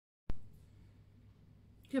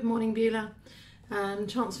Good morning, Beulah.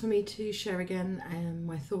 Chance for me to share again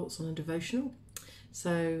my thoughts on a devotional.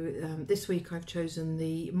 So this week I've chosen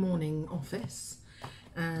the morning office,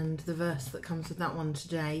 and the verse that comes with that one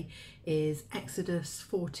today is Exodus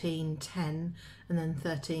 14:10 and then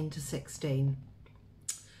 13 to 16.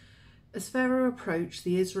 As Pharaoh approached,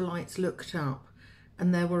 the Israelites looked up,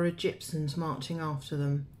 and there were Egyptians marching after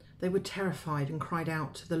them. They were terrified and cried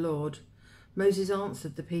out to the Lord. Moses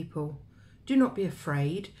answered the people, "Do not be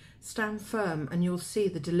afraid. Stand firm, and you'll see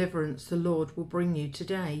the deliverance the Lord will bring you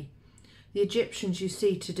today. The Egyptians you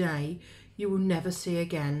see today, you will never see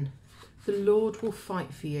again. The Lord will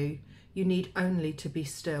fight for you. You need only to be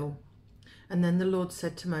still." And then the Lord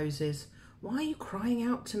said to Moses, "Why are you crying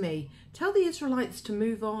out to me? Tell the Israelites to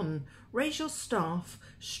move on. Raise your staff,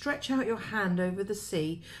 stretch out your hand over the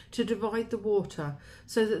sea to divide the water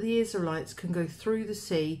so that the Israelites can go through the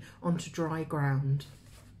sea onto dry ground."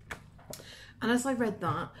 And as I read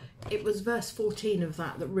that, it was verse 14 of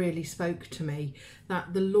that really spoke to me,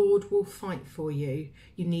 that the Lord will fight for you.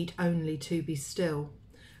 You need only to be still.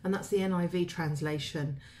 And that's the NIV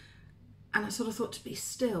translation. And I sort of thought, to be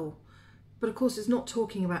still. But of course, it's not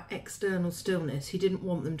talking about external stillness. He didn't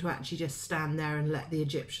want them to actually just stand there and let the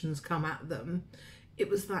Egyptians come at them. It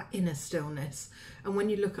was that inner stillness. And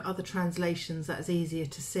when you look at other translations, that's easier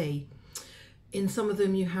to see. In some of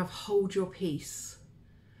them, you have hold your peace,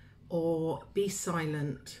 or be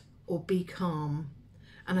silent, or be calm.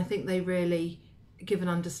 And I think they really give an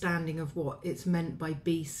understanding of what it's meant by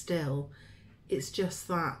be still. It's just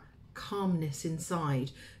that calmness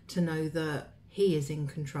inside to know that he is in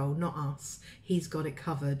control, not us. He's got it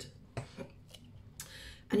covered.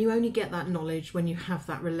 And you only get that knowledge when you have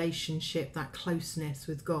that relationship, that closeness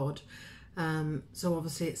with God. So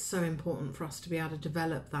obviously it's so important for us to be able to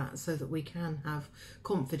develop that so that we can have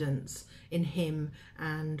confidence in him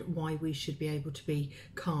and why we should be able to be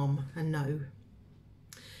calm and know.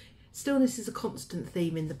 Stillness is a constant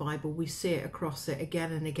theme in the Bible. We see it across it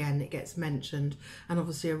again and again. It gets mentioned. And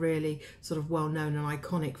obviously a really sort of well-known and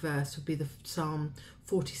iconic verse would be the Psalm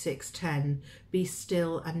 46:10. Be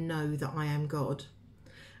still and know that I am God.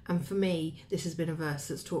 And for me, this has been a verse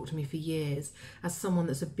that's talked to me for years. As someone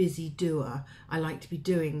that's a busy doer, I like to be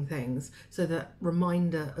doing things. So that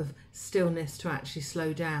reminder of stillness to actually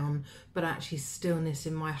slow down, but actually stillness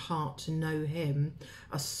in my heart to know him,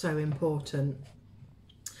 are so important.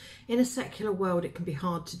 In a secular world, it can be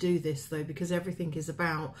hard to do this though, because everything is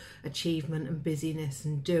about achievement and busyness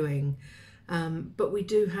and doing. But we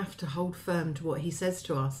do have to hold firm to what he says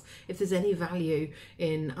to us. If there's any value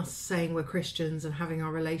in us saying we're Christians and having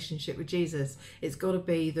our relationship with Jesus, it's got to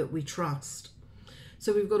be that we trust.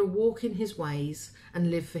 So we've got to walk in his ways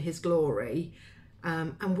and live for his glory.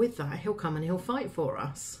 And with that, he'll come and he'll fight for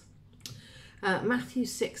us. Matthew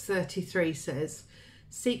 6:33 says,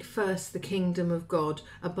 "Seek first the kingdom of God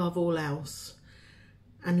above all else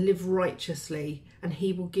and live righteously, and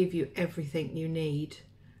he will give you everything you need."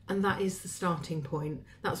 And that is the starting point.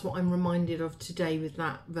 That's what I'm reminded of today with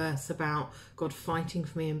that verse about God fighting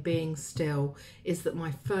for me and being still, is that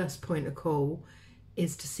my first point of call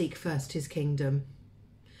is to seek first his kingdom.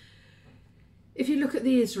 If you look at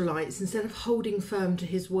the Israelites, instead of holding firm to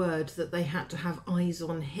his word that they had to have eyes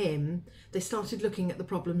on him, they started looking at the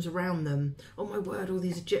problems around them. Oh my word, all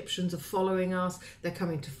these Egyptians are following us. They're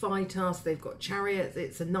coming to fight us. They've got chariots.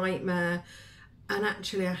 It's a nightmare. And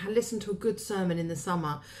actually, I listened to a good sermon in the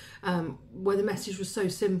summer where the message was so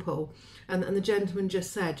simple. And the gentleman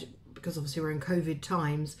just said, because obviously we're in COVID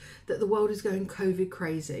times, that the world is going COVID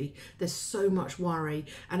crazy. There's so much worry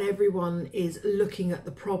and everyone is looking at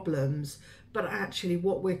the problems. But actually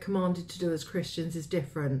what we're commanded to do as Christians is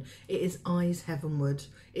different. It is eyes heavenward.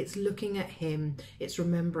 It's looking at him. It's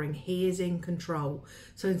remembering he is in control.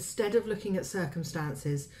 So instead of looking at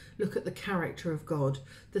circumstances, look at the character of God,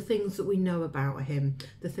 the things that we know about him,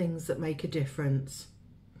 the things that make a difference.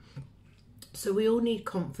 So we all need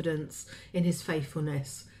confidence in his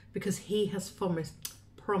faithfulness because he has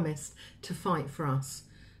promised to fight for us.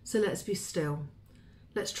 So let's be still.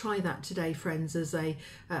 Let's try that today, friends, as a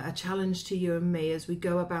challenge to you and me as we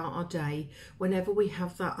go about our day. Whenever we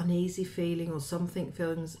have that uneasy feeling or something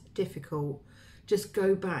feels difficult, just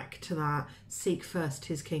go back to that, seek first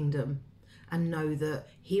his kingdom and know that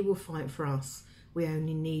he will fight for us. We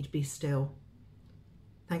only need be still.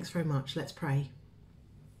 Thanks very much. Let's pray.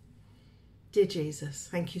 Dear Jesus,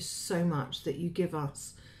 thank you so much that you give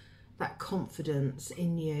us that confidence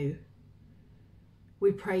in you.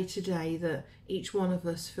 We pray today that each one of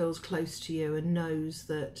us feels close to you and knows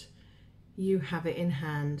that you have it in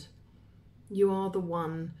hand. You are the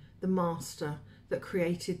one, the master that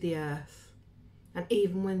created the earth. And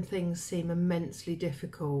even when things seem immensely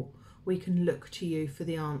difficult, we can look to you for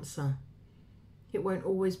the answer. It won't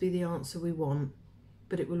always be the answer we want,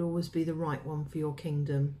 but it will always be the right one for your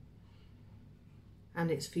kingdom.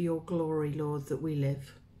 And it's for your glory, Lord, that we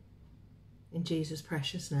live. In Jesus'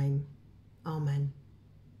 precious name, amen.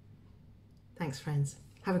 Thanks, friends.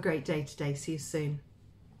 Have a great day today. See you soon.